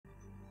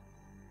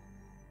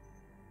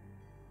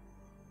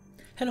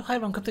Hello, hi,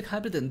 I'm Cryptic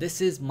Hybrid and this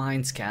is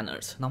Mind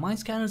Scanners. Now, Mind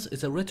Scanners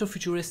is a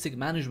retrofuturistic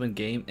management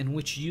game in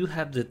which you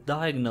have to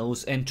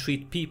diagnose and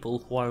treat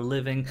people who are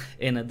living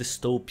in a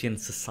dystopian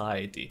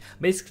society.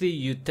 Basically,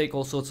 you take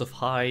all sorts of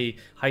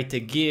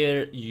high-tech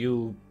gear,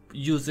 you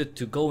use it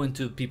to go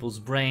into people's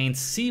brains,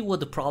 see what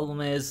the problem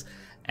is,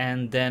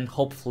 and then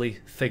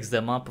hopefully fix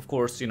them up. Of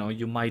course,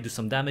 you might do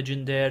some damage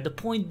in there. The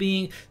point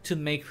being to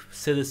make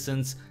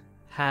citizens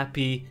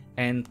happy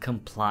and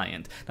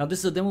compliant. Now, this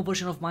is a demo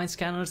version of Mind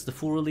Scanners. The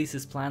full release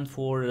is planned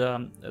for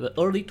the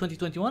early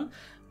 2021,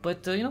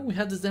 but we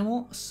have this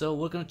demo, so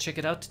we're gonna check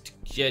it out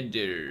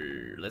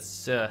together.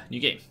 Let's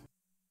new game.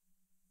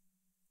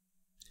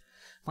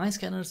 Mind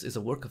Scanners is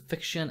a work of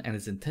fiction and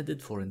is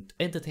intended for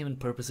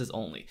entertainment purposes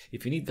only.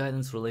 If you need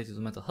guidance related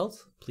to mental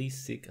health, please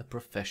seek a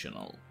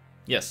professional.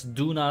 Yes,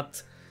 do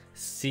not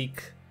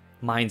seek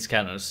Mind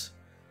Scanners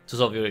to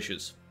solve your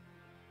issues.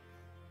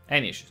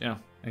 Any issues,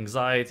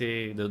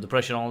 anxiety, the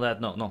depression, all that.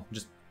 No,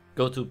 just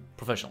go to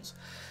professionals.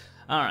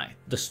 Alright,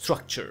 the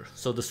structure.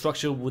 So the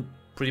structure would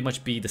pretty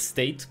much be the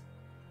state.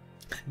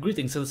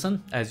 Greetings,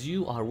 citizen. As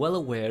you are well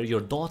aware, your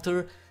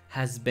daughter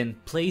has been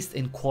placed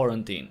in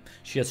quarantine.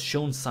 She has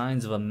shown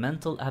signs of a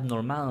mental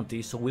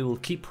abnormality, so we will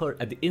keep her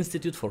at the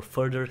institute for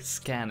further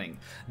scanning.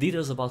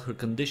 Details about her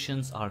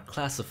conditions are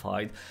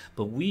classified,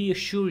 but we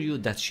assure you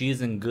that she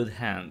is in good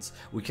hands.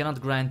 We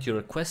cannot grant your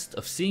request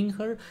of seeing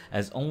her,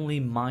 as only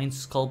mind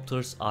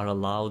sculptors are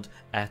allowed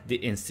at the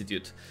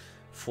institute.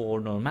 For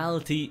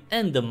normality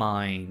and the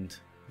mind,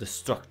 the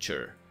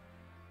structure.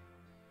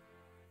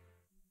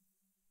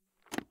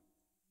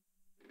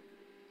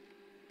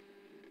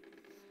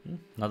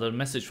 Another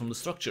message from the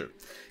structure.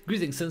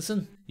 Greetings,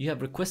 citizen. You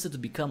have requested to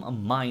become a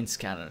mind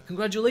scanner.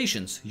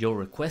 Congratulations, your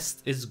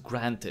request is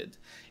granted.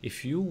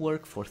 If you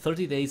work for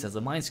 30 days as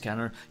a mind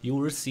scanner, you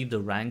will receive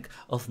the rank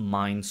of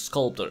mind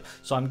sculptor.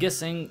 So I'm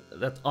guessing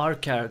that our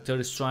character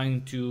is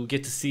trying to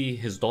get to see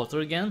his daughter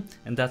again,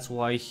 and that's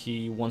why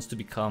he wants to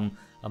become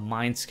a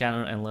mind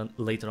scanner and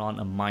later on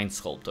a mind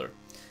sculptor.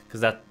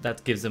 Because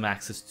that gives him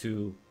access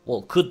to,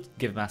 well, could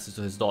give him access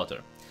to his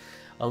daughter.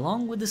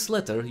 Along with this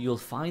letter, you'll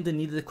find the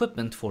needed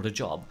equipment for the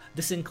job.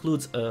 This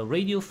includes a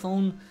radio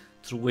phone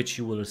through which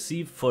you will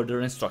receive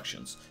further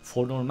instructions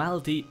for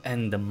normality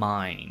and the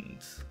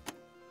mind.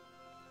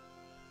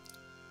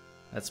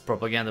 That's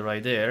propaganda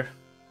right there.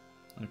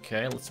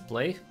 Okay, let's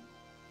play.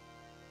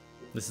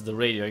 This is the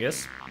radio, I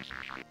guess.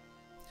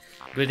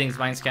 Greetings,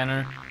 Mind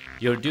Scanner.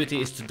 Your duty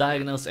is to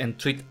diagnose and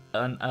treat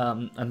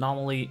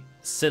anomaly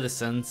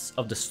citizens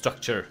of the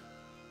structure.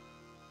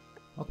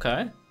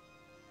 Okay.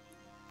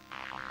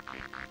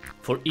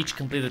 For each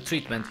completed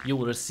treatment, you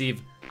will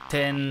receive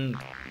 10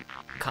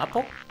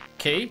 capo,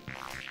 K.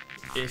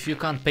 If you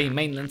can't pay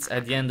maintenance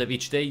at the end of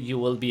each day, you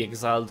will be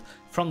exiled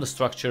from the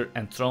structure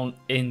and thrown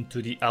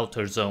into the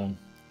outer zone.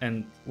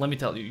 And let me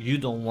tell you, you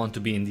don't want to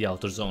be in the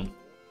outer zone.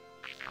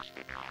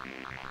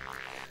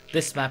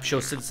 This map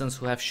shows citizens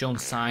who have shown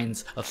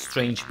signs of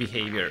strange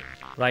behavior.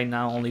 Right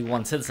now, only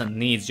one citizen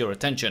needs your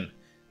attention.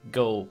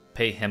 Go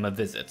pay him a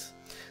visit.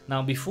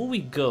 Now, before we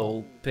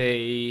go,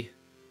 pay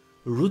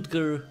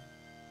Rutger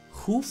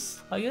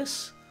Hoof, I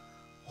guess?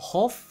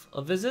 Hoff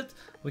a visit.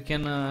 We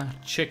can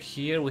check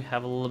here. We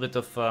have a little bit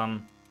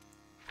of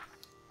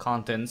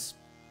contents,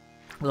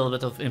 a little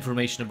bit of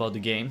information about the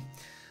game.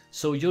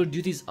 So your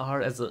duties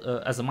are as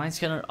a mind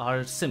scanner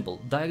are simple: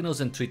 diagnose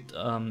and treat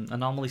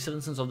anomaly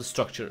citizens of the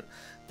structure.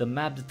 The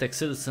map detects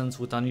citizens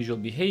with unusual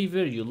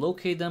behavior. You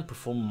locate them,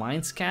 perform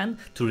mind scan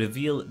to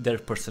reveal their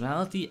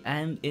personality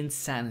and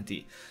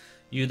insanity.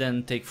 You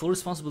then take full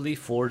responsibility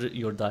for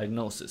your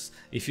diagnosis.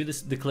 If you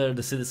declare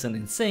the citizen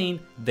insane,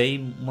 they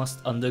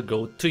must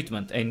undergo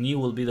treatment, and you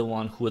will be the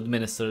one who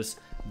administers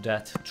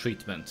that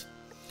treatment.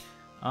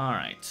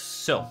 Alright,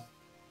 so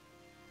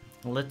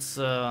let's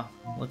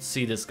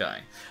see this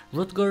guy.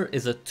 Rutger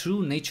is a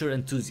true nature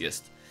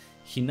enthusiast.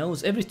 He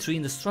knows every tree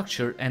in the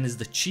structure and is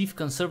the chief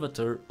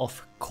conservator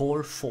of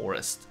Core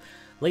Forest.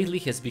 Lately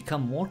he has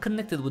become more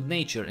connected with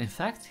nature. In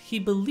fact, he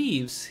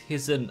believes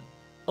he's an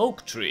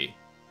oak tree.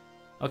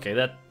 Okay,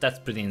 that's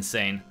pretty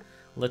insane.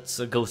 Let's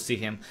go see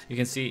him. You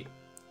can see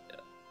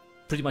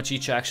pretty much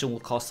each action will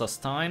cost us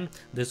time.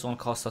 This one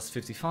costs us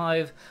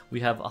 55. We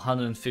have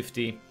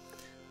 150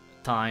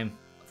 time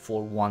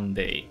for 1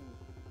 day.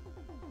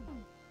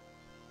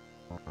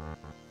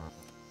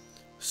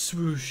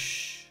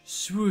 Swoosh,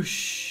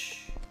 swoosh.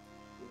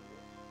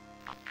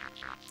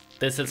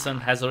 This citizen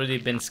has already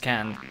been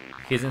scanned.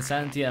 His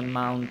insanity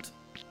amount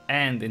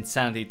and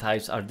insanity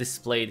types are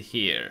displayed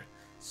here.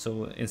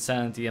 So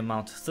insanity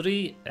amount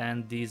 3,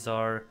 and these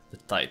are the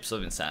types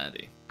of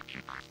insanity.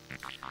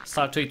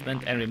 Start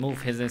treatment and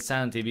remove his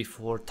insanity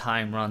before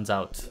time runs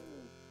out.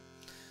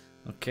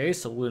 Okay,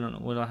 so we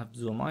don't have to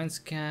do a mind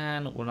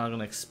scan. We're not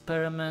gonna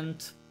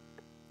experiment.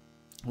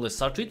 Let's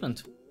start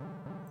treatment.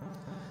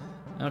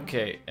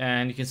 Okay,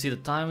 and you can see the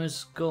time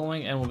is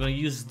going, and we're gonna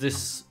use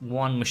this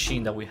one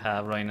machine that we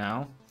have right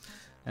now,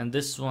 and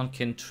this one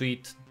can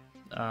treat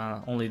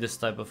only this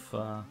type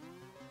of.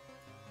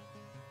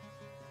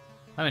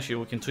 And actually,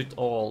 we can treat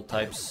all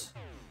types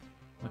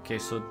Okay,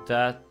 so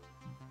that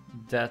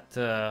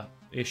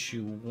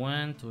issue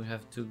went. We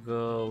have to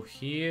go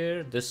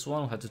here. This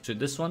one, we have to treat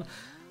this one.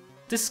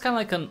 This is kind of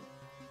like an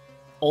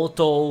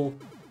auto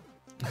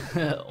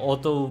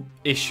auto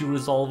issue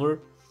resolver.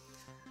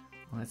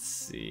 Let's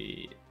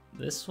see,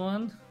 this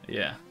one,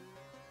 yeah.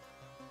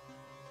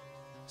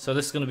 So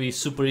this is gonna be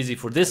super easy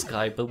for this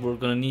guy, but we're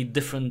gonna need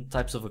different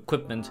types of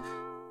equipment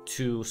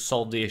to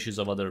solve the issues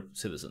of other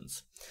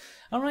citizens.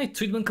 All right,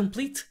 treatment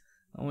complete,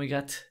 and we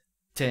got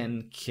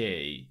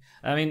 10k.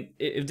 I mean,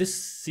 if this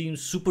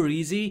seems super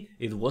easy,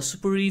 it was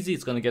super easy.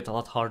 It's gonna get a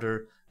lot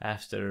harder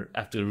after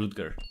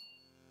Rutger.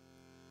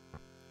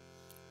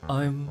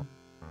 I'm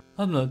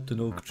not an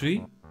oak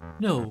tree.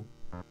 No,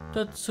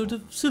 that's sort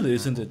of silly,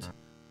 isn't it?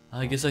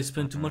 I guess I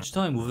spent too much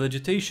time with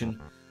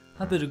vegetation.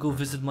 I better go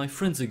visit my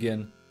friends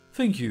again.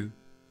 Thank you.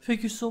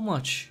 Thank you so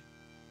much.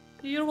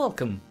 You're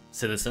welcome,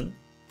 citizen.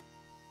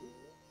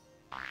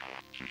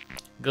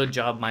 Good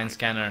job, Mind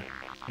Scanner.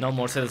 No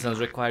more citizens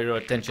require your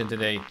attention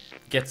today.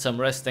 Get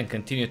some rest and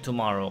continue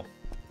tomorrow.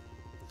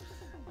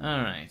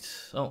 Alright.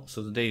 Oh,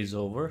 so the day is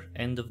over.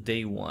 End of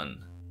day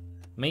 1.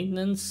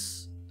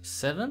 Maintenance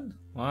 7?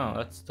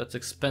 Wow, that's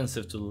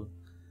expensive to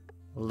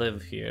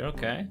live here.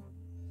 Okay.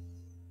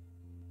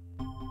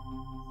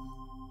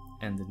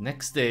 And the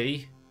next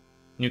day,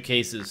 new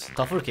cases,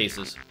 tougher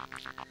cases.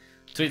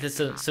 Treated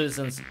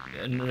citizens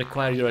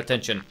require your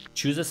attention.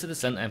 Choose a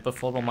citizen and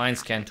perform a mind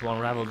scan to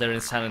unravel their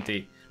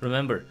insanity.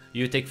 Remember,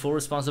 you take full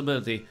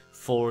responsibility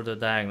for the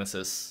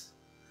diagnosis.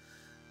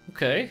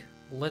 Okay,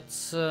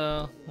 let's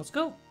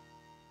go.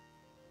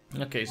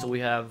 Okay, so we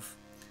have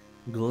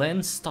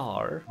Glenn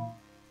Starr,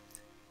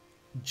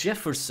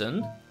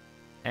 Jefferson,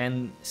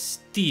 and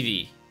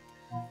Stevie.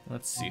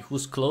 Let's see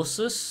who's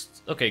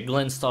closest. Okay,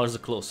 Glenn Starr is the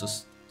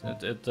closest.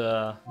 It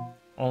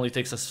only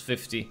takes us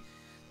 50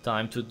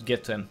 time to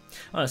get to him.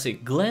 Honestly,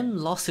 Glenn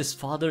lost his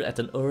father at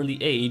an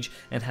early age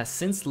and has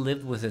since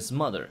lived with his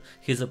mother.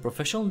 He's a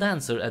professional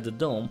dancer at the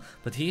Dome,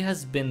 but he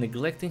has been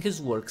neglecting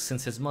his work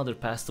since his mother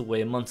passed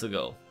away a month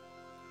ago.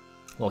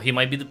 Well, he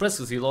might be depressed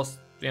because he lost,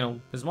 you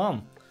know, his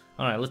mom.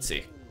 Alright, let's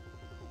see.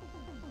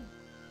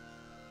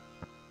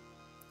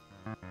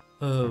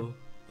 Oh,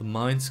 a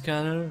mind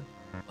scanner?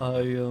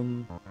 I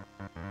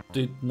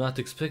did not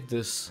expect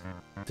this.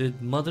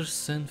 Did mother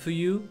send for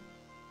you?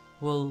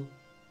 Well,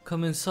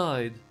 come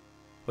inside.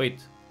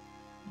 Wait,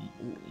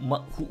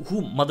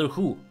 who? Mother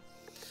who?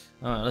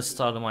 Alright, let's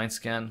start the mind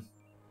scan.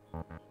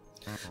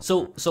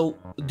 So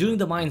during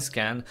the mind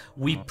scan,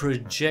 we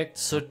project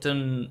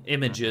certain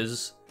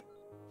images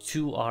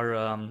to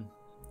our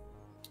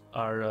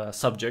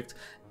subject,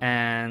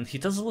 and he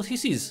tells us what he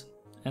sees.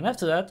 And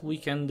after that, we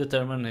can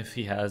determine if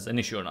he has an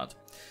issue or not.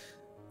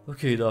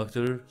 Okay,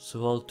 doctor,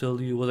 so I'll tell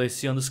you what I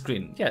see on the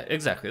screen. Yeah,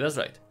 exactly, that's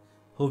right.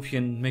 Hope you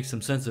can make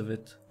some sense of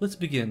it. Let's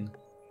begin.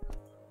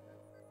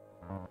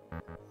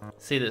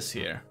 See this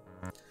here.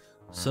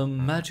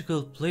 Some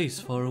magical place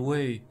far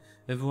away.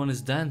 Everyone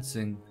is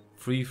dancing,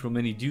 free from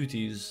any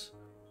duties.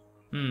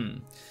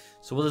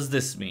 So what does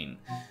this mean?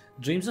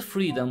 Dreams of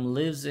freedom,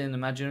 lives in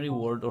imaginary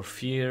world, or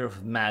fear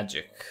of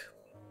magic.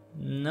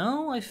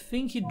 No, I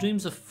think he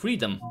dreams of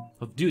freedom,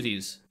 of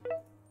duties.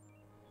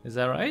 Is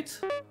that right?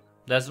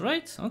 That's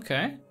right?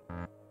 Okay.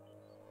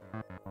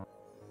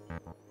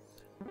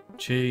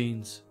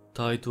 Chains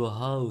tied to a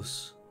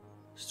house.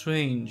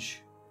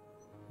 Strange.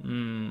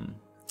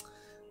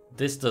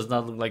 This does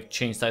not look like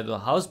chains tied to a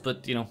house,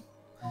 but you know,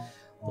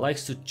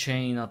 likes to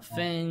chain up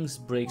things,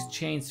 breaks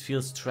chains,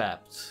 feels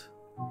trapped.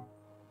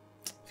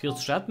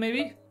 Feels trapped,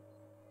 maybe?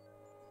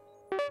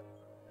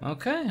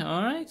 Okay,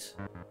 alright.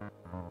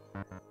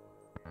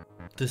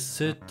 The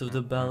set of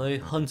the ballet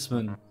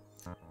Huntsman.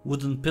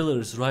 Wooden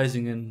pillars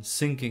rising and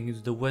sinking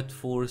into the wet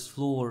forest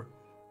floor.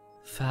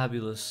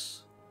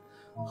 Fabulous.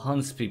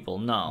 Hunts people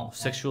now.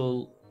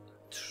 Sexual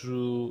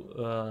true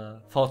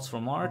thoughts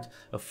from art.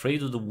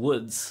 Afraid of the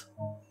woods.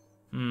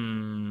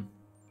 I'm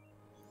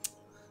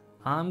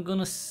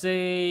gonna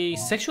say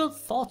sexual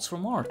thoughts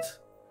from art.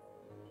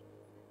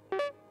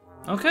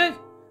 Okay.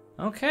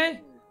 Okay.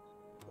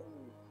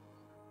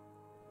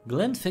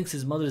 Glenn thinks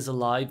his mother is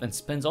alive and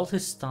spends all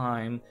his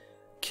time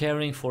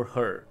caring for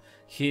her.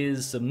 He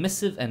is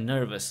submissive and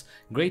nervous,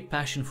 great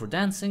passion for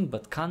dancing,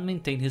 but can't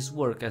maintain his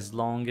work as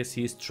long as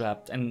he is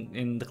trapped and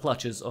in the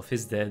clutches of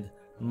his dead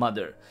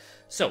mother.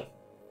 So,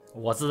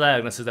 what's the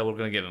diagnosis that we're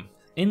gonna give him?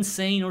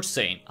 Insane or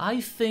sane? I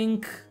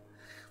think,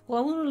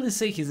 well, I wouldn't really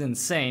say he's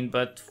insane,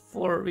 but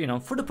for, you know,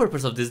 for the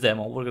purpose of this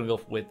demo, we're gonna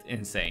go with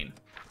insane.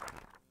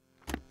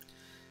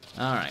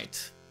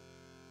 Alright.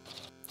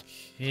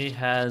 He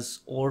has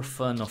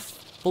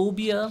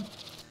orphanophobia,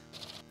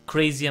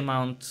 crazy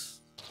amount,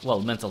 well,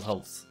 mental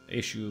health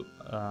issue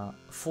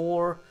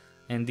 4,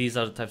 and these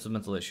are the types of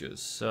mental issues.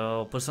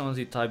 So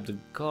personality type the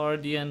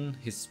guardian,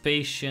 he's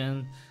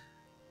patient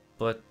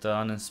but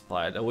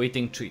uninspired,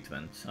 awaiting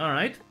treatment.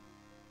 Alright.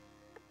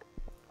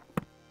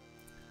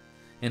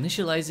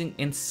 Initializing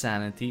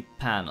insanity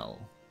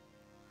panel.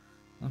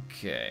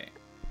 Okay.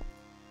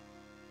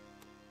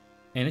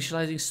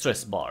 Initializing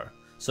stress bar.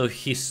 So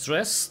he's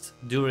stressed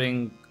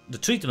during the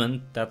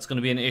treatment, that's going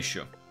to be an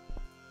issue.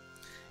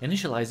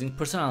 Initializing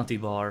personality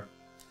bar.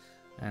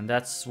 And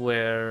that's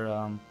where,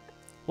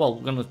 well,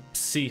 we're going to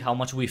see how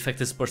much we affect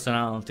his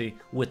personality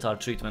with our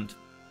treatment.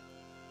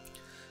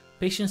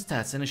 Patient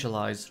stats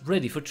initialized,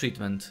 ready for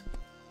treatment.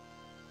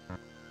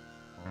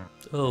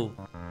 Oh,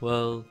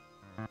 well,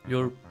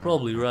 you're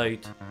probably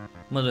right.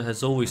 Mother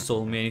has always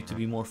told me I need to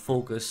be more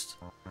focused.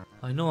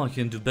 I know I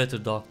can do better,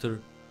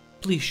 doctor.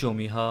 Please show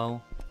me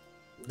how.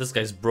 This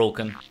guy's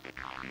broken.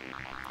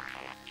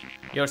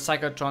 Your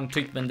psychotron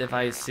treatment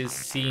devices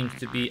seem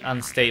to be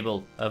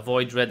unstable.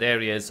 Avoid red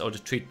areas or the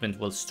treatment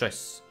will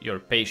stress your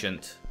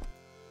patient.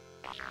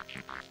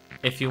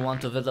 If you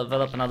want to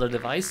develop another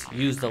device,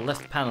 use the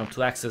left panel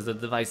to access the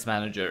device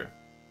manager.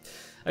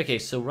 Okay,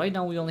 so right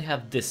now we only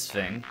have this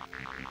thing.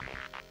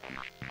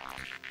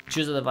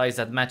 Choose a device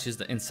that matches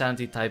the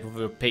insanity type of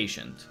your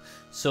patient.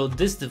 So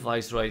this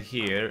device right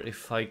here,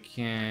 if I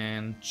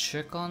can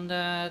check on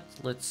that,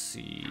 let's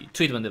see,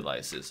 treatment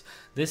devices.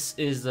 This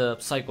is the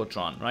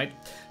psychotron, right?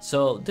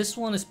 So this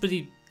one is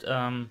pretty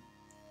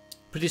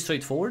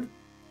straightforward.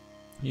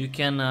 You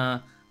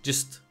can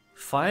just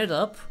fire it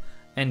up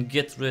and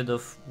get rid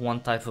of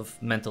one type of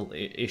mental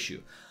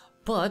issue.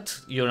 But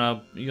you're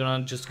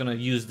not just gonna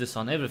use this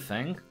on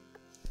everything.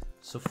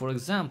 So for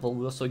example,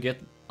 we also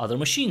get other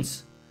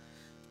machines.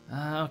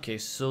 Okay,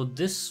 so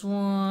this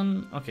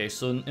one... Okay,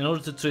 so in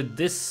order to treat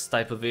this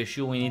type of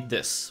issue, we need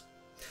this.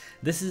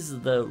 This is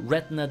the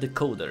retina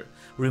decoder.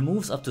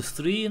 Removes up to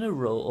 3 in a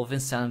row of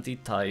insanity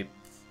type,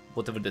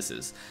 whatever this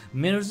is.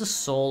 Mirrors the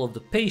soul of the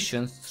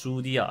patient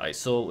through the eye.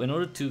 So in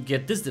order to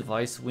get this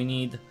device, we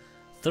need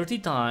 30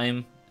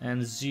 time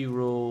and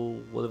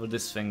 0, whatever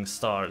this thing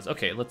stars.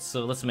 Okay,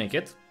 let's make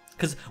it.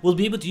 Because we'll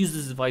be able to use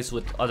this device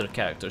with other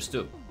characters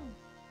too.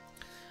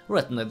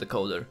 Retina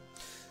decoder.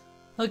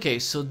 Okay,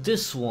 so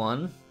this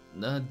one,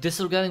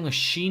 this organic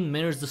machine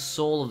mirrors the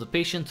soul of the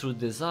patient through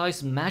these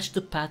eyes, match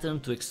the pattern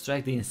to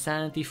extract the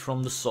insanity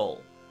from the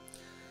soul.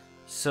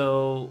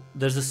 So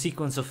there's a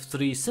sequence of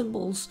 3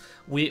 symbols.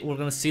 We're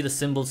gonna see the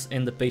symbols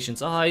in the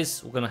patient's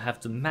eyes. We're gonna have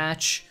to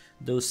match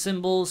those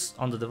symbols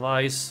on the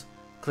device.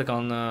 Click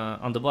on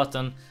the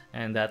button,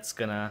 and that's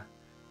gonna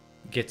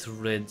get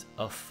rid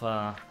of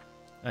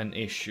an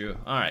issue.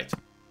 All right.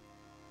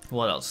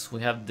 What else?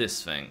 We have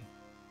this thing.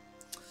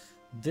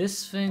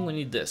 This thing, we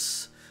need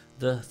this,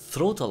 the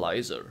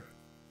throttleizer.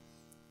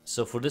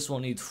 So for this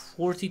one, we need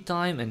 40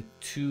 time and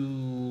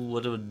 2,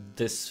 whatever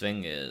this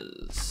thing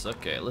is.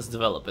 Okay, let's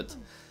develop it.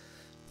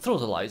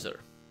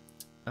 Throttleizer.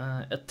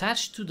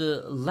 Attached to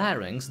the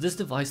larynx, this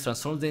device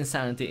transforms the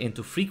insanity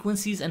into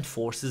frequencies and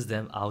forces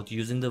them out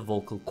using the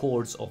vocal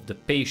cords of the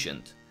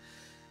patient.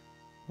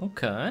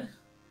 Okay.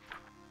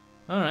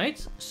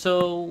 Alright,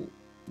 so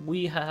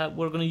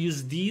we're gonna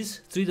use these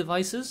 3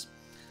 devices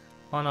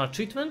on our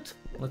treatment.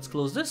 Let's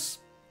close this,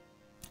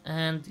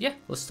 and yeah,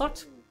 let's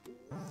start.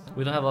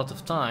 We don't have a lot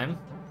of time,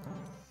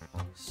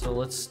 so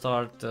let's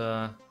start.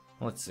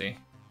 Let's see.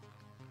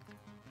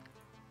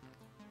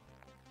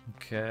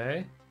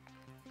 Okay,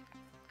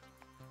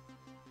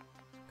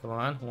 come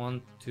on,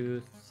 1,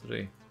 2,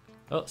 3.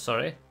 Oh,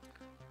 sorry.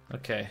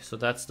 Okay, so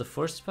that's the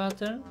first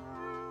pattern.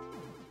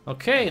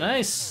 Okay,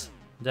 nice.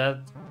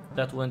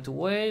 That went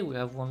away. We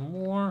have one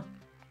more.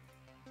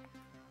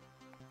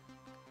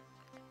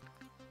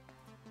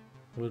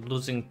 We're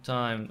losing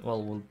time.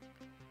 Well, we'll...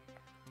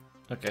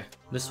 Okay,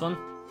 this one.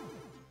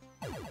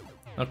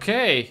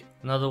 Okay,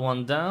 another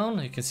one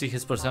down. You can see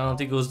his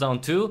personality goes down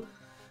too.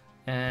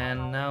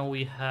 And now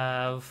we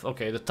have...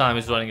 Okay, the time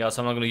is running out,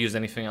 so I'm not going to use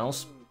anything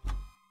else.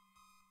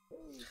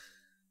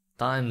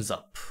 Time's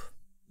up.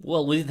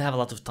 Well, we didn't have a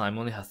lot of time, we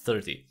only had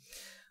 30.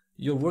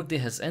 Your workday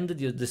has ended,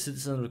 the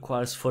citizen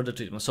requires further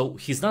treatment. So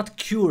he's not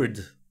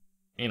cured,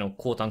 you know,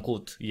 quote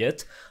unquote,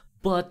 yet.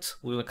 But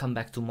we're gonna come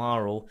back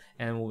tomorrow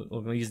and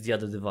we're gonna use the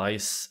other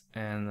device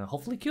and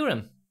hopefully cure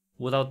him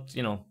without,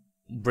 you know,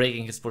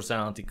 breaking his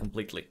personality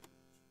completely.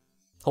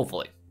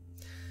 Hopefully.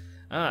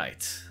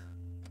 Alright.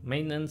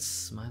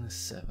 Maintenance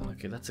 -7.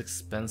 Okay, that's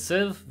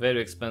expensive.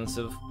 Very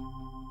expensive.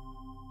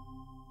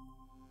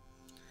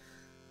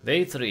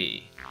 Day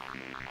 3.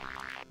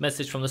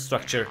 Message from the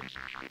structure.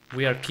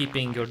 We are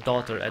keeping your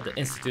daughter at the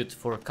institute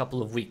for a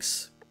couple of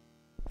weeks.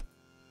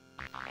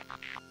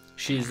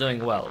 She is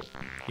doing well.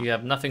 You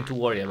have nothing to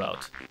worry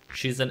about.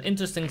 She's an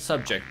interesting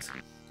subject.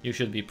 You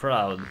should be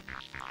proud.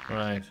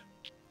 Right.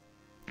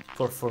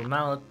 For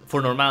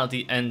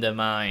normality and the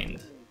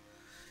mind.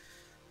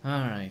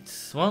 Alright.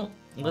 Well,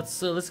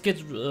 let's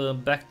get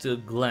back to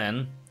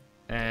Glenn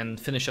and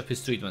finish up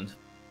his treatment.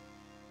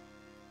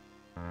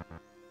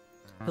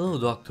 Hello,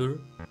 doctor.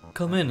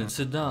 Come in and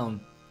sit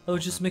down. I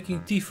was just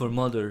making tea for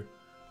mother.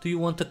 Do you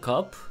want a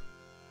cup?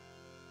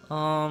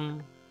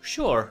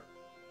 Sure.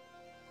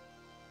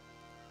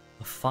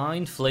 A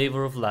fine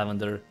flavor of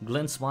lavender.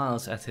 Glenn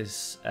smiles at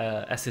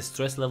as his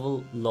stress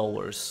level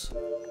lowers.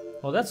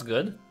 Oh, that's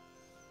good.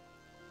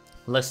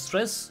 Less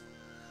stress?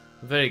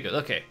 Very good.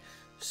 Okay,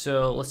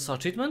 so let's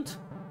start treatment.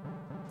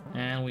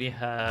 And we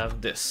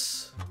have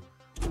this.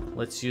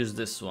 Let's use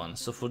this one.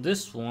 So for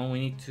this one, we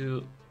need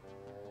to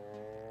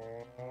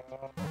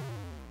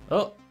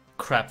Oh,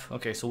 crap.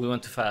 Okay, so we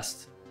went too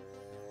fast.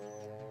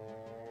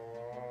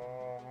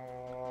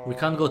 We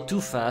can't go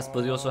too fast,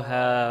 but we also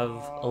have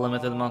a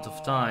limited amount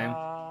of time.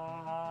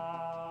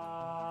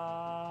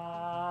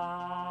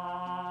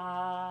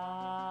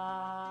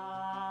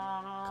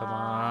 Come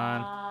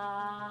on.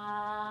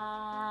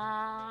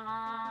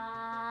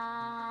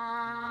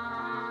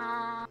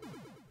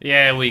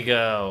 There we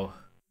go.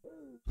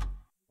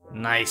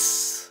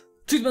 Nice.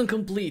 Treatment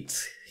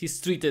complete. He's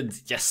treated.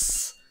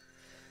 Yes.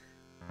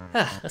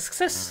 Ah, a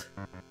success.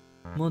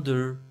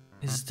 Mother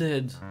is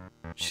dead.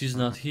 She's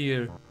not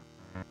here.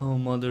 Oh,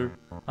 Mother,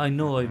 I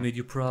know I made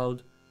you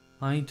proud.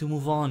 I need to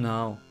move on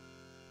now.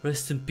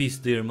 Rest in peace,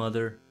 dear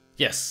Mother.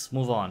 Yes,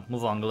 move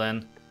on,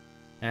 Glenn.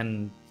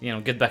 And, you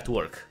know, get back to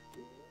work.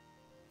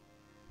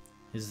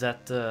 Is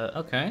that,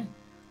 okay.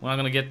 We're not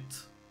gonna get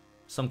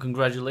some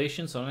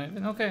congratulations or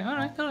anything? Okay,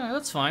 alright,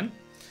 that's fine.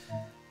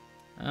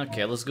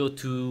 Okay, let's go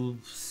to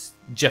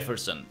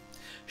Jefferson.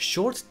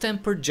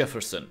 Short-tempered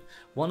Jefferson,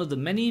 one of the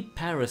many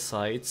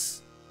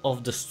parasites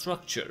of the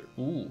structure.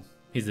 Ooh,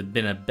 he's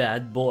been a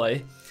bad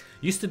boy.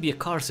 Used to be a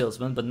car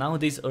salesman, but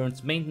nowadays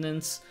earns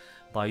maintenance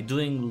by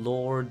doing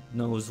Lord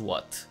knows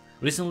what.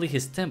 Recently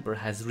his temper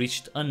has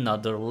reached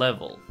another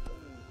level.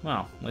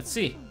 Well, let's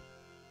see.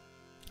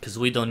 Because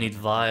we don't need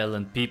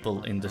violent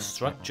people in the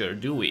structure,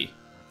 do we?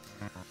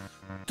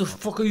 The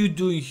fuck are you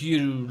doing here,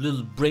 you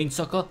little brain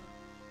sucker?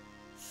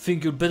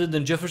 Think you're better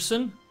than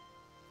Jefferson?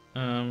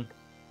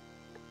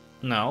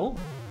 No.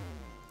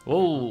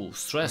 Whoa,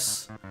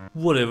 stress.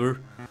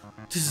 Whatever.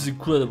 This is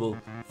incredible.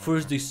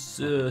 First they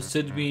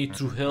sent me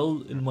through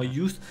hell in my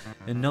youth,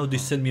 and now they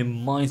send me a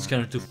mind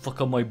scanner to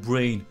fuck up my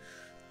brain.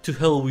 To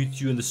hell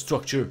with you and the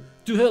structure.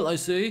 To hell, I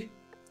say.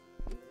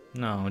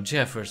 No,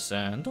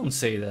 Jefferson, don't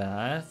say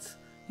that.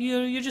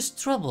 You're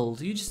just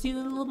troubled. You just need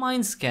a little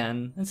mind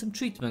scan and some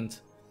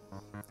treatment.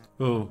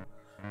 Oh,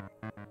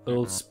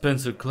 old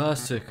Spencer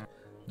classic,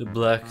 the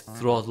Black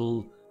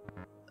Throttle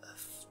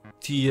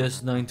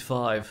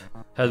TS95.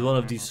 Had one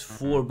of these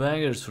 4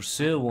 bangers for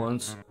sale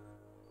once.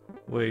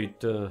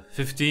 Wait,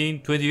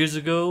 15, 20 years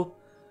ago?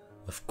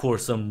 Of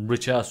course some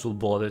rich asshole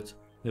bought it.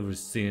 Never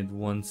seen it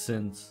once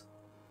since.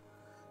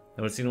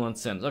 Never seen one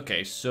since.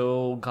 Okay,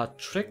 so got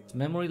tricked,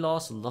 memory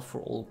loss, love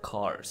for old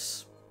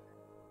cars.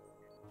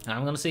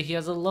 I'm gonna say he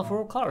has a love for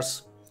old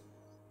cars.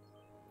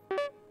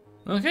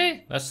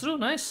 Okay, that's true,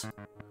 nice.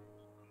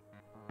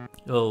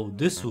 Oh,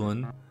 this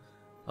one?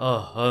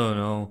 Oh, I don't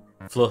know.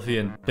 Fluffy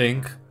and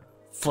pink.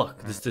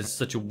 Fuck, this is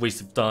such a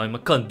waste of time. I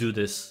can't do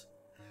this.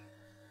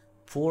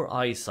 Poor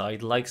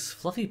eyesight, likes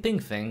fluffy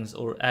pink things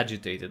or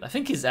agitated. I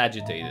think he's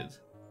agitated.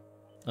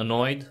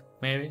 Annoyed,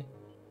 maybe?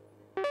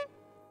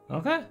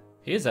 Okay,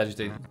 he is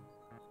agitated.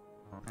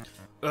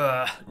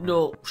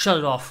 No, shut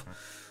it off.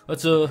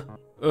 That's a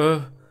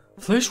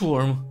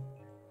fleshworm.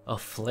 A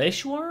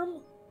fleshworm?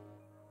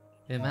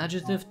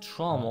 Imaginative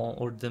trauma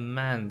or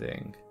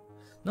demanding.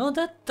 No,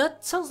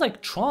 that sounds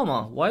like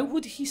trauma. Why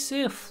would he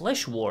say a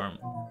fleshworm?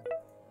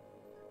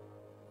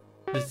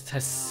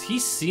 Has he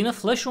seen a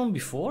fleshworm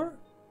before?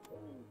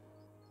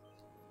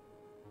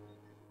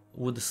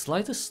 With the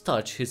slightest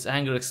touch, his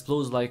anger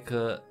explodes like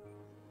a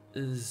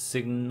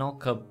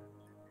Zignoka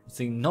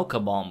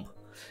bomb.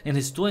 In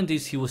his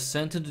 20s, he was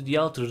sent into the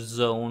outer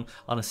zone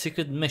on a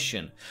secret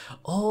mission.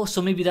 Oh,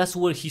 so maybe that's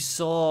where he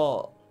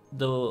saw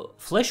the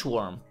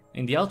fleshworm,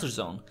 in the outer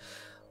zone.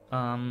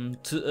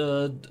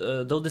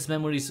 Though these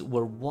memories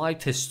were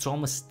wiped, his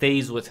trauma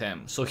stays with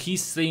him. So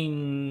he's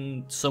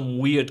seeing some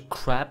weird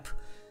crap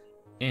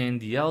in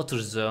the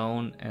outer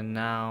zone, and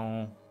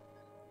now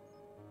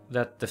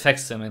that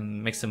affects him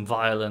and makes him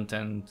violent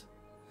and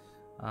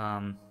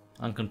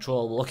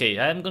uncontrollable. Okay,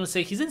 I'm gonna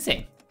say he's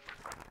insane.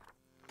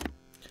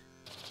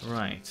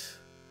 Right.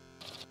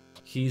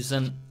 He's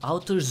an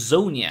outer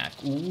zoniac.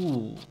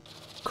 Ooh.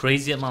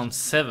 Crazy amount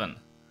 7.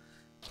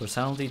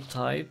 Personality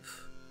type.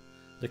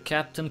 The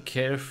captain,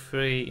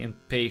 carefree,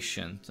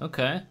 impatient.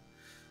 Okay.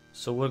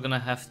 So we're gonna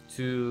have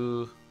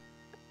to...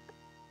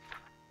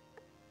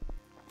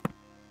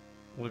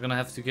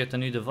 get a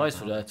new device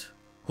for that.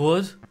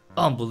 What?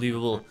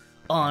 Unbelievable.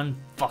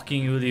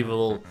 Unfucking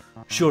believable.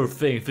 Sure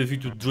thing, feel free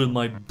to drill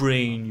my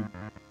brain, you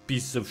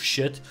piece of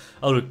shit.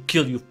 I will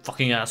kill you,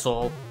 fucking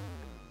asshole.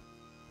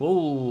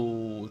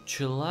 Whoa,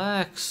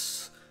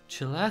 chillax.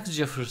 Chillax,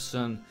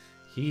 Jefferson.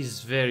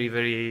 He's very,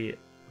 very,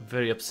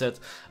 very upset.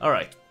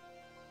 Alright.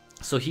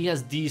 So he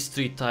has these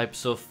 3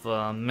 types of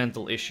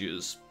mental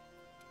issues.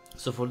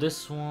 So for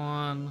this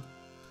one...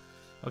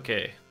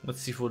 Okay,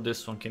 let's see for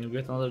this one. Can you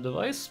get another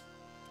device?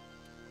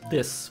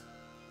 This.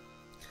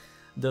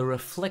 The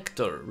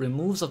reflector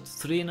removes up to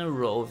 3 in a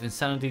row of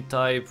insanity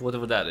type,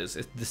 whatever that is.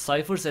 It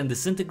deciphers and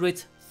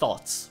disintegrates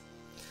thoughts.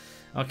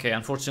 Okay,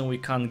 unfortunately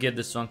we can't get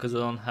this one because we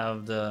don't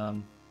have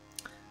the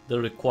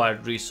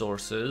required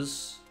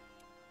resources.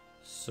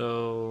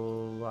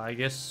 So I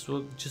guess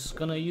we're just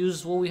gonna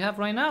use what we have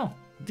right now.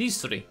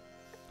 These 3.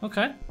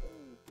 Okay.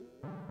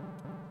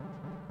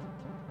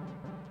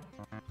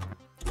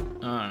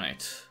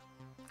 Alright.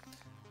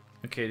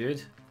 Okay,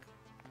 dude.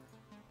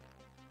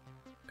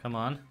 Come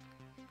on.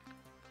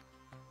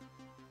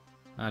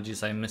 Ah,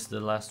 jeez, I missed the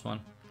last one.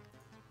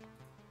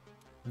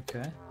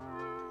 Okay.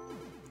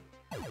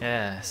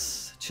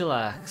 Yes,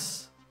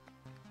 chillax.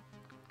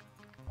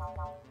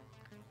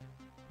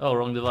 Oh,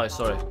 wrong device,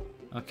 sorry.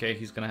 Okay,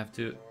 he's gonna have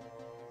to...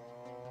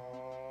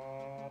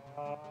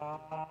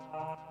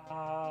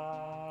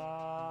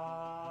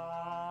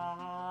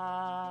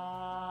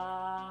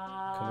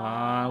 Come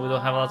on, we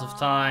don't have a lot of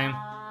time.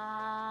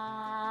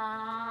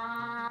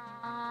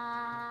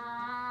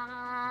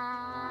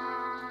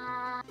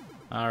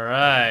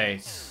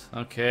 Alright,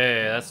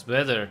 okay, that's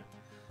better.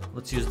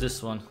 Let's use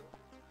this one.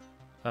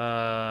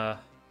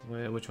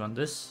 Which one?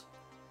 This?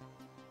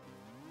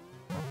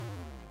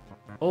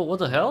 Oh, what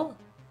the hell?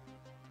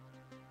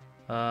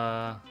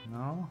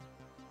 No.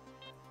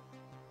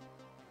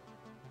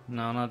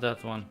 No, not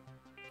that one.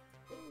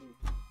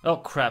 Oh,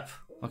 crap.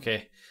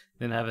 Okay,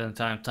 didn't have any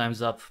time.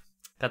 Time's up.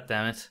 God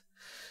damn it.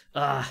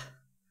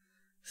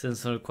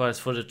 Since it requires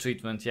further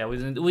treatment. Yeah, we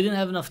didn't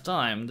have enough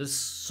time. There's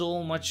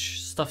so much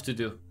stuff to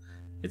do.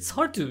 It's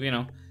hard to, you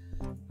know.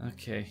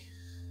 Okay.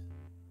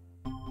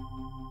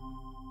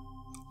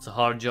 It's a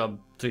hard job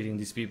treating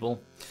these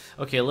people.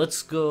 Okay,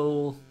 let's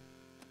go.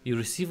 You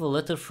receive a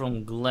letter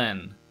from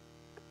Glenn.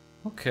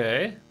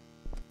 Okay.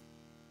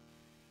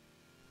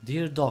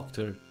 Dear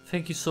Doctor,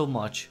 thank you so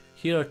much.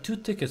 Here are 2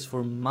 tickets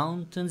for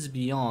Mountains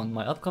Beyond,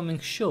 my upcoming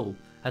show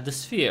at the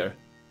Sphere.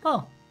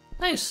 Oh,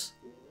 nice.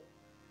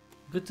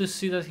 Good to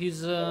see that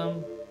he's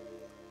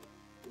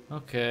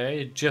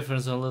okay,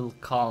 Jefferson's a little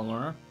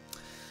calmer.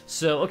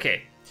 So,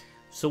 okay.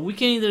 So we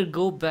can either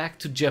go back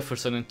to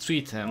Jefferson and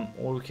treat him,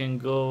 or we can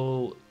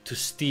go to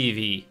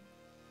Stevie.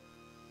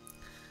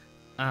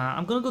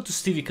 I'm gonna go to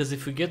Stevie because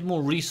if we get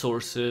more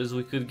resources,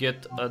 we could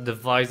get a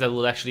device that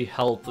will actually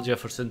help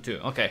Jefferson too.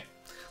 Okay,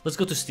 let's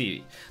go to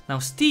Stevie. Now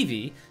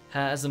Stevie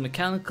has a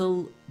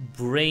mechanical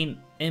brain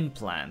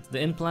implant. The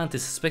implant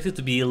is suspected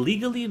to be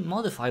illegally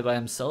modified by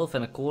himself,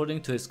 and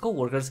according to his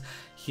co-workers,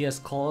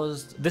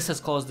 this has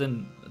caused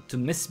him to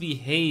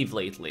misbehave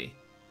lately.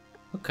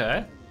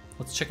 Okay,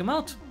 let's check him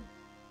out.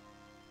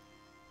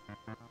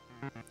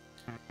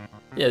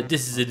 Yeah,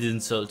 this is an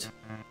insult.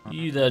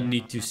 You don't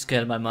need to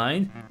scan my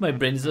mind. My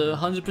brain is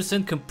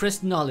 100%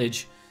 compressed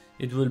knowledge.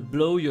 It will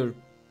blow your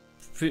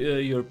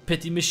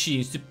petty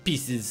machines to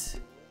pieces.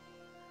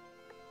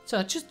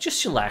 So just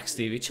chillax,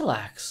 Stevie.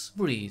 Chillax.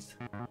 Breathe.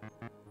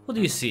 What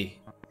do you see?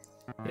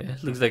 Yeah,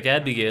 looks like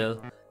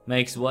Abigail, my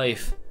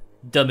ex-wife.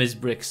 Dumb as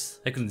bricks.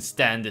 I couldn't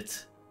stand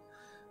it.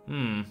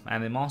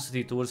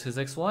 Animosity towards his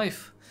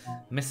ex-wife.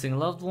 Missing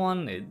loved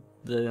one. It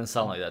didn't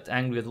sound like that.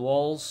 Angry at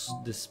walls.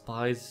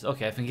 Despise.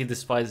 Okay, I think he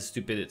despises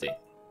stupidity.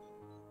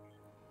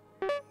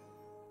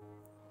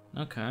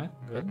 Okay,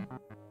 good.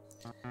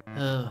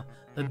 Oh,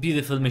 a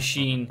beautiful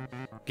machine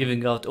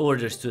giving out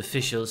orders to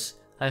officials.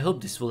 I hope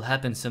this will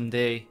happen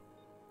someday.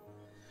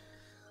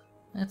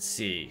 Let's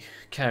see.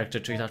 Character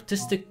trait: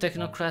 artistic,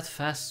 technocrat,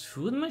 fast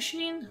food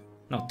machine?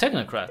 No,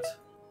 technocrat.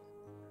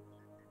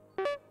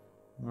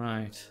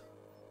 Right.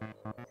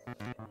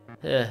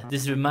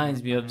 This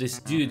reminds me of this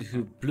dude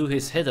who blew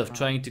his head off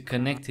trying to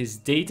connect his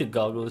data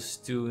goggles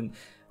to an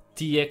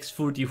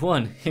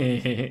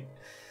TX-41.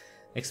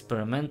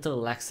 Experimental,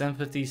 lacks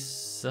empathy,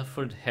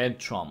 suffered head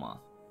trauma.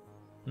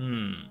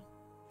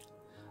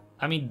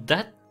 I mean,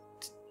 that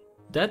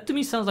to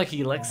me sounds like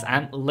he lacks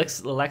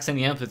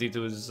any empathy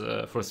to his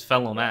for his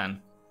fellow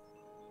man.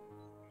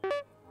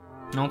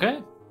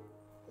 Okay.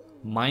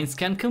 Mind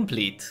scan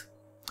complete.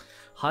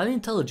 Highly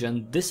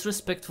intelligent,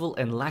 disrespectful,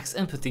 and lacks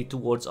empathy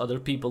towards other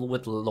people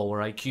with lower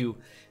IQ.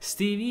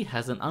 Stevie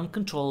has an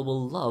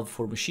uncontrollable love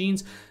for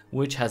machines,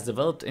 which has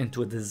developed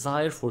into a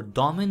desire for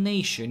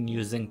domination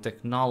using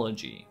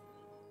technology.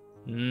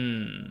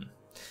 Well,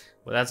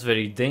 that's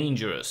very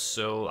dangerous,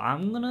 so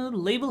I'm gonna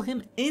label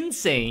him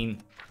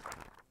insane.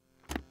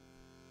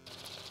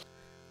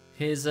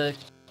 He has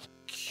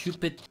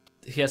Cupid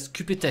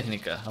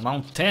Technica,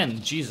 amount 10,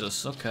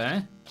 Jesus,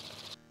 okay.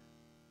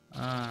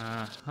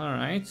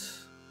 Alright.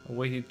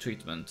 Awaiting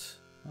treatment.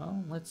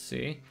 Well, let's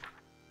see.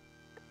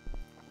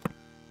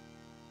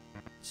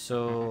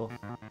 So...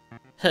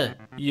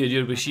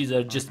 your machines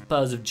are just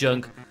piles of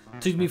junk.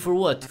 Treat me for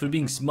what? For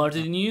being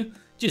smarter than you?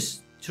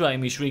 Just try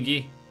me,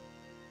 Shrinky.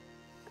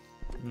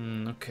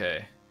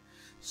 Okay.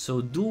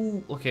 So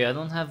okay, I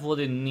don't have what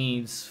it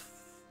needs.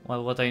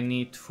 What I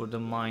need for the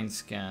mind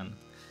scan.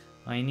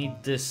 I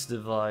need this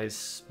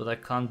device, but I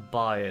can't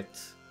buy it.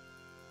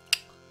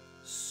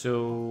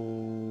 So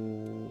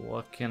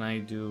what can I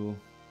do?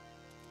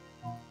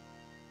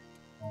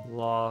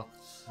 Locked.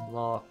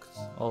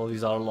 All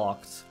these are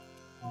locked.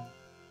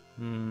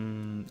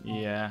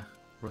 Yeah.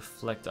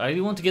 Reflect. I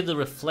want to get the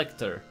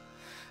reflector.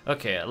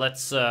 Okay,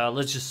 let's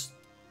just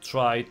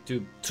try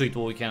to treat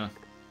what we can.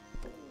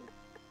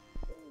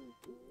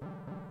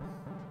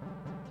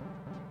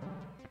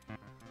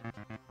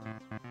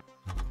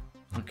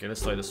 Okay,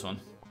 let's try this one.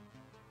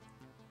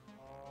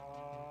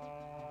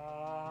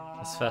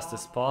 As fast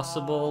as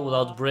possible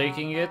without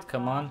breaking it,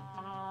 come on.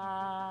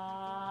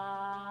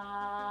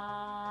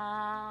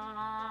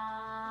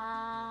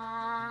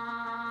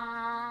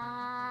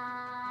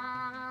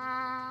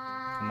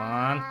 Come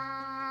on.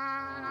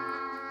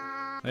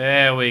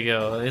 There we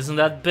go. Isn't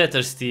that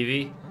better,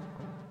 Stevie?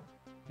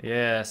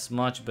 Yes,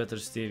 much better,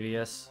 Stevie,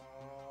 yes.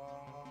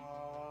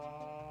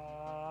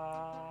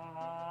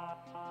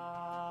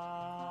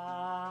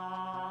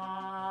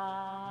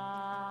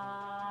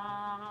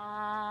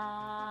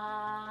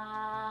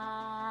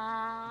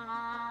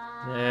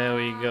 There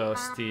we go,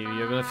 Stevie.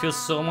 You're gonna feel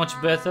so much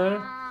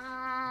better.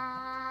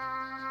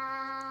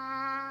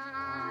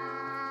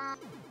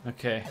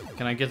 Okay,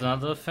 can I get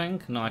another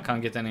thing? No, I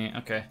can't get any.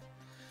 Okay.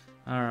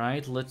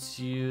 Alright, let's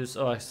use...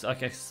 Oh, I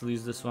can still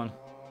use this one.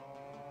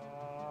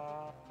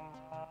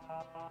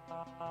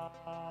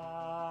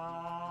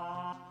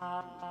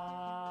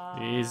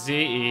 Easy,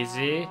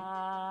 easy.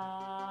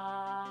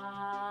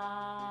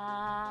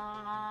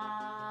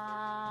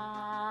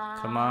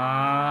 Come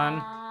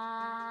on.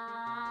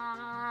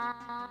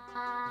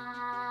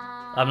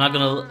 I'm not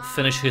gonna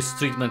finish his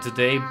treatment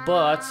today,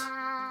 but...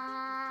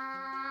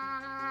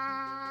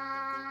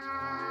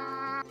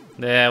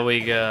 There we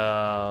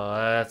go.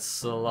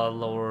 That's a lot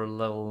lower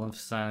level of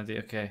sanity.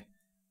 Okay.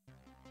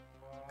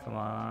 Come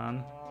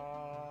on.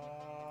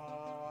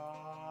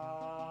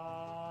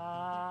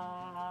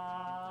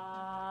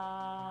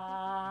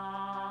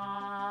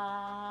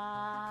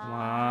 Come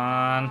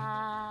on.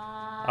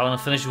 I want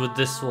to finish with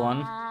this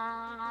one.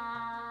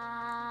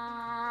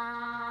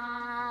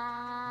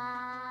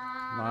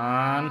 Come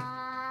on.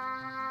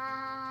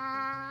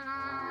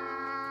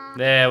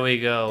 There we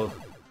go.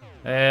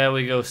 There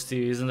we go,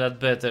 Stevie. Isn't that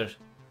better?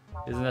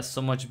 Isn't that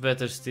so much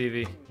better,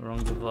 Stevie?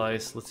 Wrong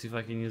device. Let's see if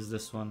I can use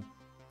this one.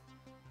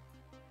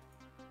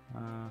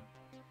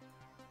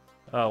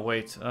 Oh,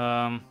 wait.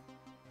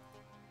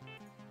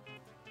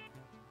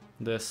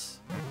 This.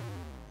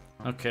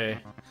 Okay.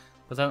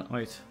 But then,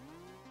 wait.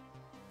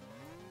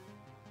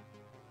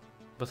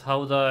 But how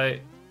would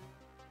I...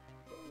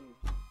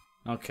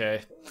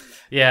 Okay.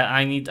 Yeah,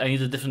 I need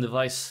a different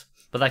device.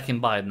 But I can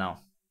buy it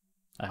now.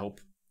 I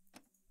hope.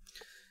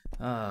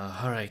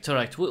 Alright.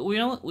 We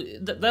know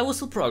that was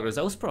still progress.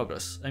 That was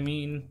progress. I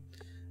mean,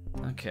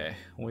 okay,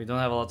 we don't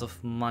have a lot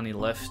of money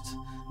left,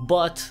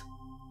 but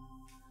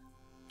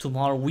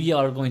tomorrow we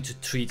are going to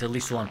treat at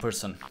least one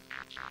person.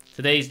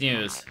 Today's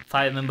news: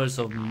 5 members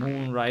of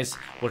Moonrise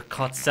were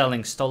caught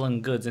selling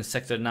stolen goods in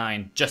Sector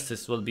 9.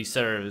 Justice will be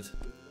served.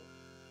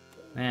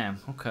 Damn.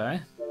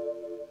 Okay.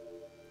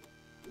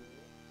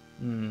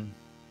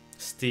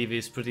 Stevie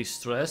is pretty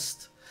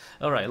stressed.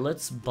 Alright,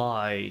 let's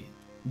buy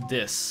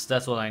this.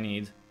 That's what I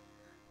need.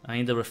 I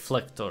need a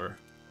reflector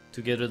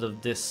to get rid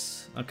of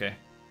this. Okay,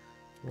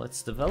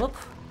 let's develop.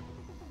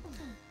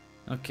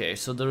 Okay,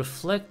 so the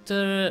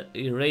reflector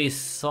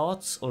erase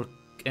thoughts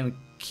and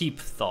keep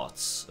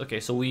thoughts. Okay,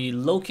 so we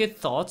locate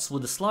thoughts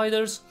with the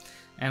sliders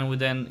and we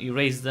then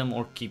erase them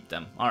or keep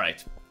them. All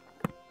right,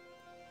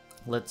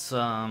 let's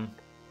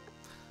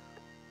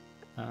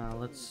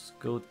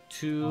go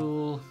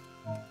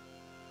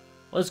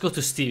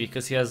to Stevie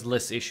because he has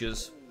less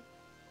issues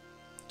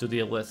to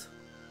deal with.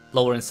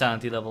 Lower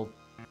insanity level.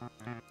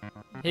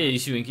 Hey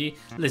Shwinky,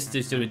 let's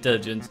test your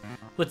intelligence.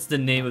 What's the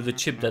name of the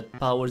chip that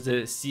powers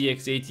the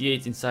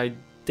CX-88 inside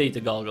data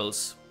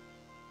goggles?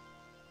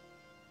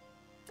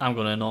 I'm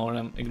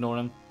gonna ignore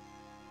him.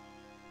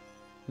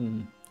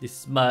 The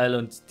smile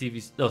on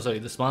Stevie's... Oh, sorry,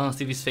 the smile on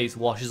Stevie's face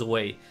washes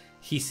away.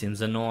 He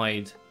seems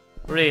annoyed.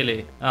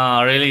 Really?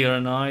 Ah, really? You're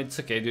annoyed? It's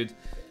okay, dude.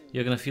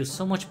 You're gonna feel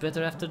so much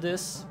better after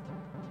this.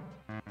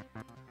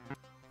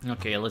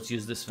 Okay, let's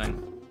use this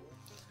thing.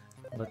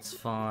 Let's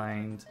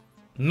find...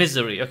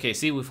 Misery. Okay,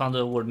 see, we found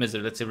the word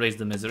misery. Let's erase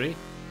the misery.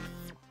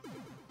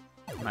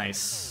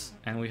 Nice.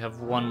 And we have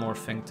one more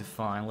thing to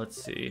find.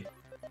 Let's see.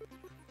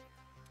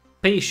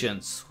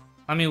 Patience.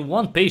 I mean,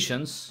 one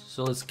patience.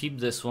 So let's keep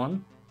this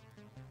one.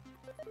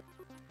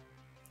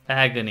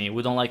 Agony.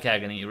 We don't like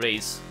agony.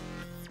 Erase.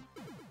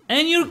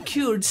 And you're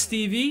cured,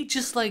 Stevie.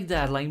 Just like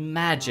that. Like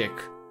magic.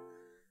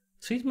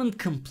 Treatment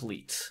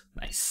complete.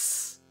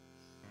 Nice.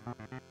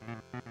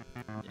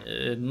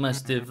 It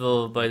must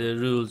evolve by the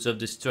rules of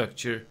the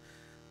structure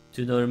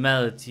to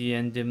normality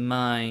and the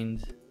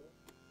mind.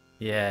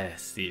 Yeah,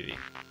 Stevie.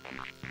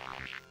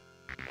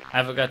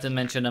 I forgot to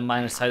mention a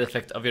minor side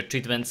effect of your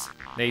treatments.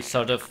 They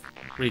sort of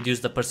reduce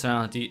the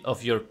personality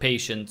of your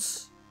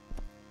patients.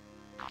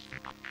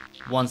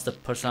 Once the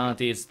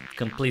personality is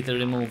completely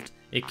removed,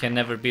 it can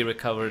never be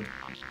recovered.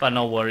 But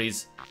no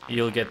worries,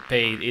 you'll get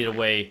paid either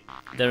way.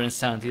 Their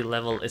insanity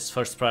level is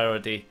first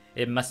priority.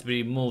 It must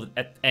be removed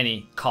at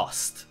any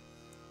cost.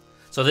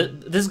 So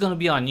this is gonna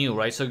be on you,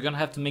 right? So you're gonna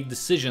have to make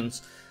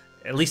decisions,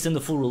 at least in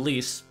the full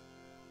release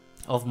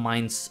of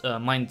mind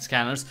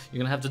scanners. You're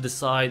gonna have to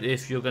decide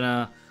if you're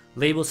gonna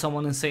label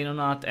someone insane or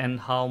not, and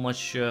how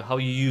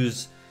you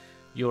use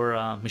your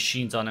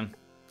machines on him,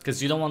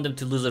 because you don't want them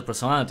to lose their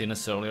personality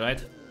necessarily,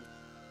 right?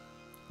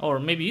 Or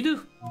maybe you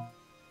do.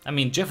 I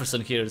mean,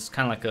 Jefferson here is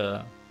kind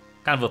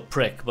of a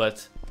prick,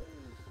 but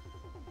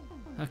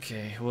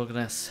okay, we're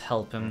gonna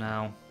help him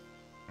now.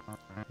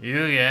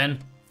 You again?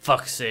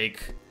 Fuck's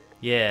sake.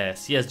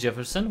 Yes,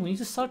 Jefferson, we need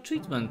to start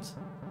treatment.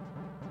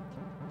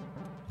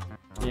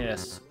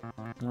 Yes,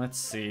 let's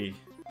see.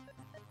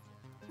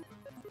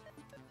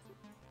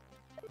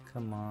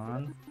 Come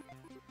on.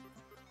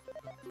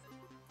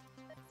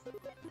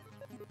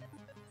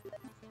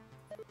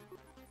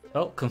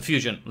 Oh,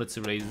 confusion. Let's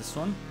erase this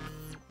one.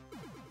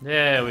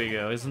 There we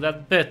go. Isn't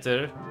that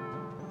better?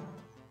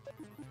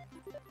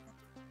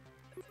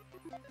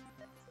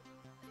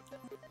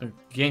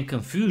 Again,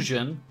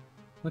 confusion.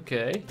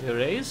 Okay,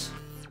 erase.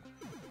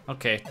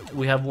 Okay,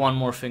 we have one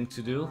more thing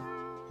to do.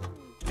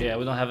 Yeah,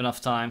 we don't have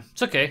enough time.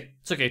 It's okay.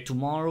 It's okay.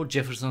 Tomorrow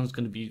Jefferson's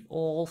gonna be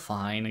all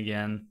fine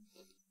again.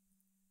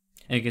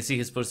 And you can see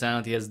his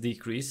personality has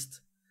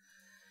decreased.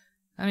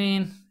 I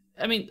mean,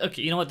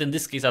 okay, you know what? In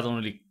this case, I don't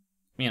really,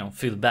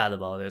 feel bad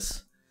about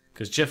this.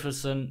 Because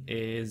Jefferson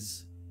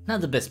is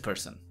not the best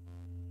person.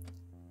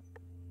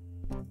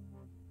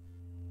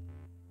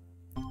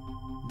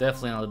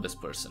 Definitely not the best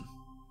person.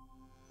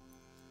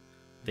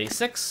 Day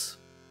 6.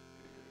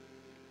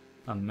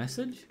 A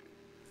message?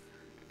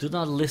 Do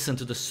not listen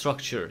to the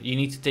structure. You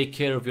need to take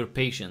care of your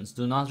patients.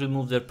 Do not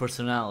remove their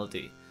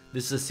personality.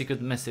 This is a secret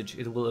message.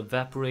 It will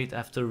evaporate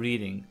after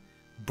reading.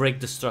 Break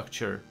the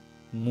structure.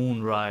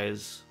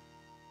 Moonrise.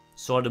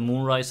 So are the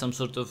Moonrise some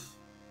sort of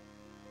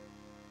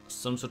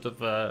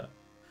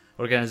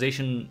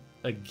organization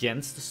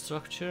against the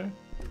structure?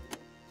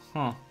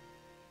 Huh.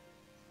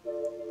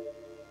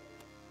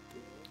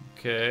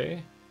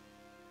 Okay.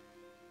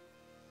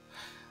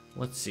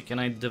 Let's see. Can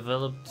I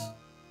develop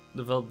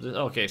this?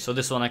 Okay, so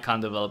this one I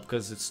can't develop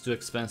because it's too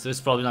expensive.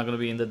 It's probably not going to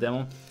be in the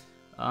demo.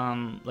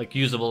 Like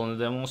usable in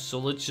the demo. So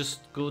let's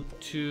just go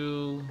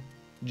to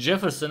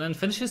Jefferson and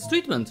finish his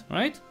treatment,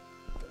 right?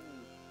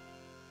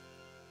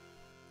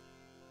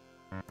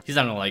 He's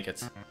not gonna like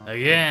it.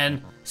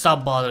 Again,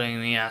 stop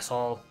bothering me,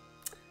 asshole.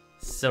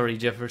 Sorry,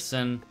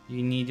 Jefferson,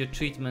 you need your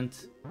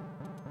treatment.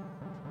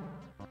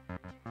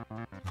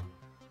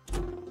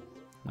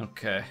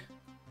 Okay.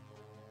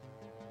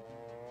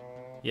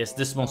 Yes,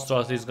 this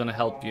monstrosity is gonna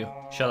help you.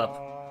 Shut up.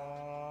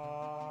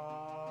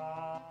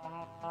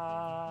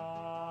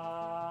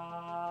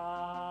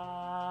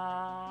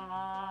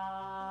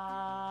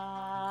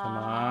 Come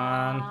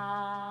on.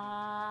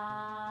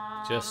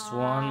 Just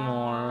one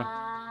more.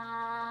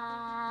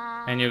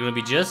 And you're gonna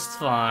be just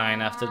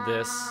fine after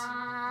this.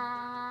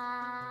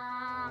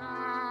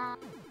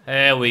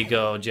 There we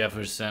go,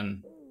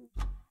 Jefferson.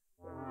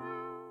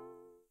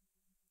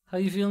 How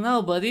you feel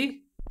now,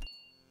 buddy?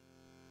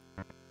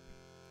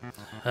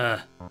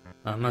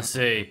 I must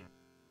say,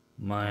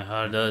 my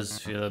heart does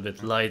feel a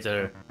bit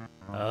lighter.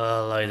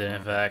 Lighter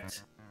in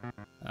fact.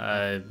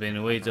 I've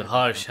been way too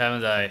harsh,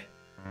 haven't I?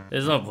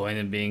 There's no point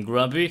in being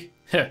grumpy.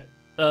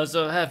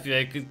 So happy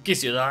I could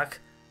kiss you,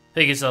 Doc.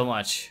 Thank you so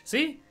much.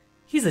 See?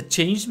 He's a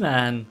changed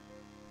man.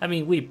 I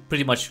mean, we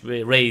pretty much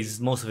raised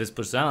most of his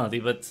personality,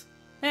 but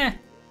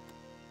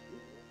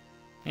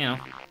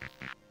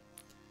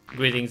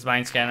Greetings,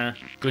 Mind Scanner.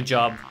 Good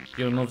job.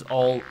 You removed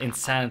all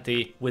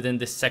insanity within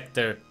this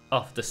sector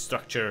of the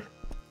structure.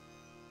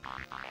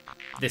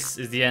 This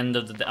is the end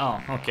of the...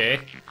 Oh, okay.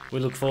 We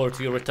look forward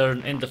to your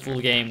return in the full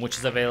game, which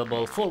is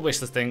available for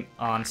wishlisting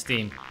on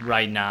Steam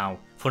right now.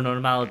 For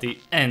normality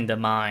and the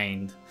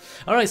mind.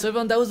 Alright, so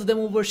everyone, that was the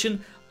demo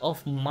version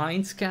of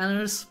Mind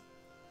Scanners.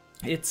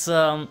 It's,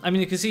 I mean,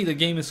 you can see the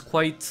game is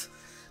quite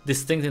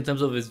distinct in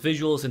terms of its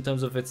visuals, in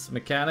terms of its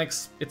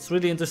mechanics. It's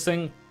really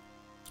interesting.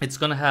 It's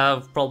gonna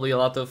have probably a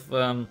lot of,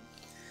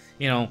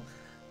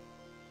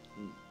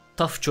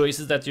 tough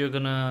choices that you're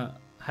gonna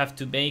have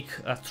to make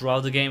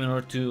throughout the game in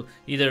order to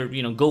either,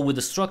 go with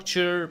the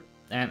structure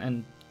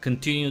and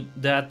continue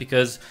that,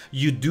 because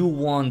you do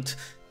want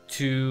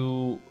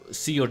to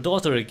see your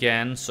daughter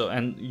again. So,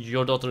 and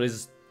your daughter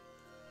is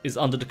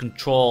under the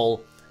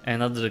control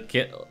and under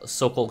the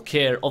so-called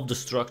care of the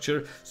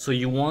structure, so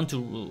you want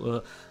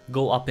to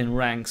go up in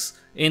ranks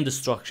in the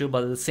structure,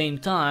 but at the same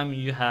time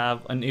you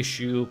have an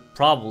issue,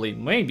 probably,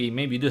 maybe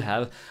you do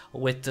have,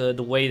 with the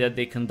way that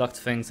they conduct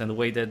things and the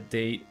way that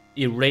they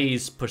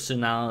erase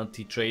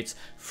personality traits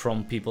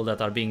from people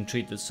that are being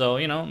treated. So,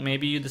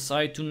 maybe you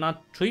decide to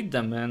not treat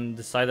them and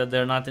decide that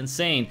they're not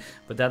insane,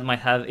 but that might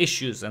have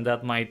issues and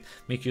that might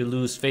make you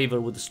lose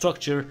favor with the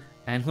structure.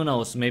 And who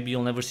knows, maybe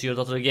you'll never see your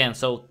daughter again.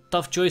 So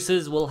tough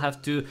choices, we'll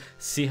have to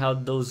see how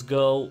those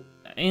go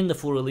in the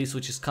full release,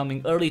 which is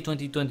coming early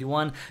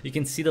 2021. You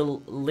can see the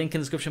link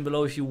in the description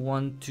below if you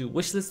want to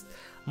wishlist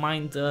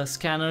Mind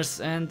Scanners.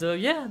 And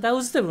yeah, that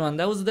was it, everyone.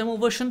 That was the demo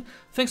version.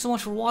 Thanks so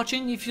much for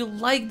watching. If you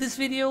like this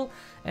video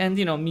and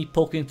me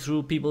poking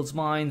through people's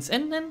minds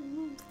and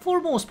then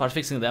for most part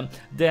fixing them,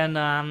 then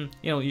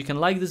you can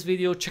like this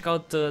video, check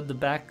out the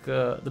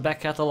back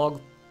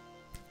catalog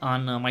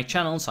on my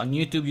channels on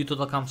YouTube,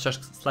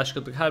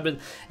 youtube.com/cryptichybrid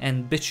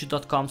and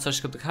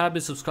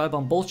bitch.com/cryptichybrid. Subscribe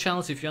on both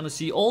channels if you want to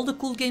see all the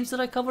cool games that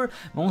I cover,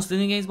 most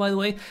indie games by the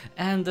way.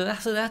 And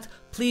after that,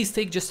 please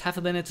take just half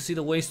a minute to see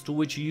the ways through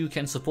which you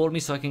can support me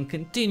so I can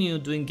continue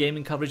doing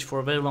gaming coverage for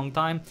a very long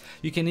time.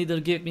 You can either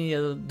give me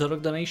a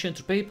direct donation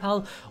to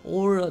PayPal,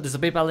 or there's a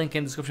PayPal link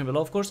in the description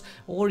below of course,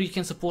 or you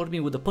can support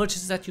me with the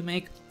purchases that you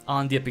make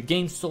on the Epic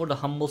Games Store,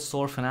 the Humble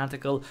Store,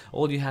 Fanatical.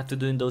 All you have to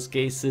do in those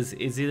cases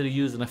is either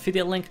use an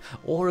affiliate link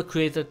or a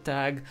creator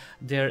tag.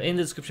 They're in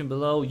the description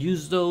below.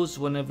 Use those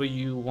whenever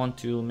you want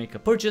to make a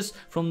purchase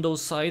from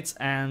those sites,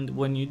 and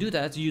when you do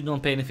that, you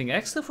don't pay anything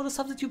extra for the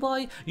stuff that you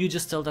buy. You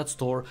just tell that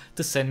store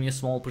to send me a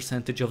small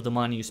percentage of the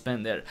money you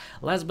spend there.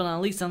 Last but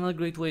not least, another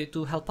great way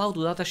to help out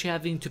without actually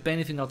having to pay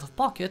anything out of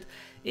pocket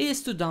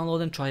is to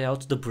download and try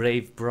out the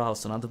Brave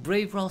browser. Now, the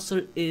Brave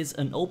browser is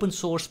an open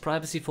source,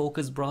 privacy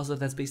focused browser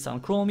that's based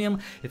on Chromium.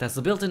 It has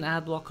the built-in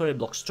ad blocker, it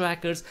blocks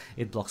trackers,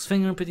 it blocks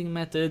fingerprinting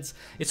methods.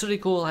 It's really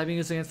cool. I've been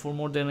using it for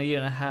more than a year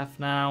and a half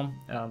now.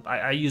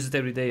 I use it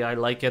every day. I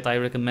like it, I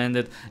recommend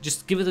it.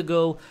 Just give it a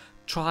go.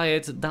 Try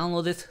it,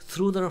 download it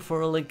through the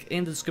referral link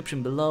in the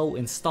description below,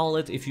 install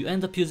it. If you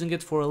end up using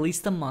it for at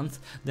least a month,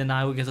 then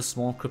I will get a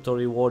small crypto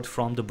reward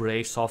from the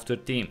Brave software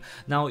team.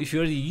 Now, if you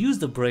already use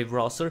the Brave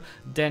browser,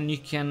 then you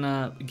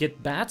can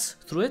get bats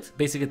through it,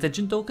 basic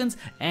attention tokens,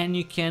 and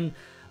you can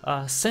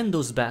send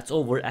those bats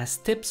over as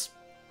tips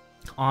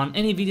on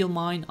any video of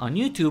mine on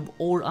YouTube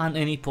or on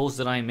any post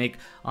that I make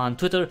on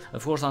Twitter.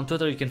 Of course, on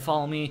Twitter you can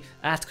follow me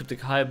at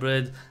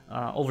cryptichybrid.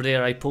 Over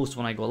there I post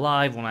when I go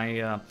live, when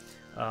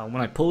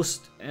I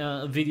post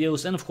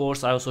videos, and of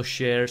course I also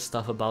share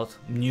stuff about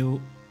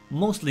new,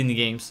 mostly new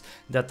games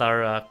that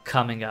are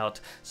coming out.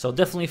 So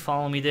definitely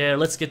follow me there.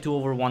 Let's get to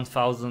over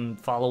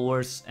 1,000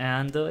 followers,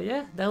 and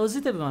yeah, that was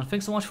it, everyone.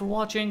 Thanks so much for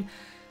watching.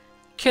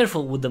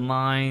 Careful with the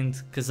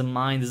mind, because the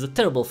mind is a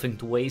terrible thing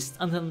to waste.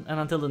 And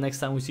until the next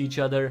time we see each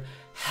other,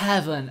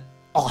 have an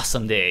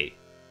awesome day.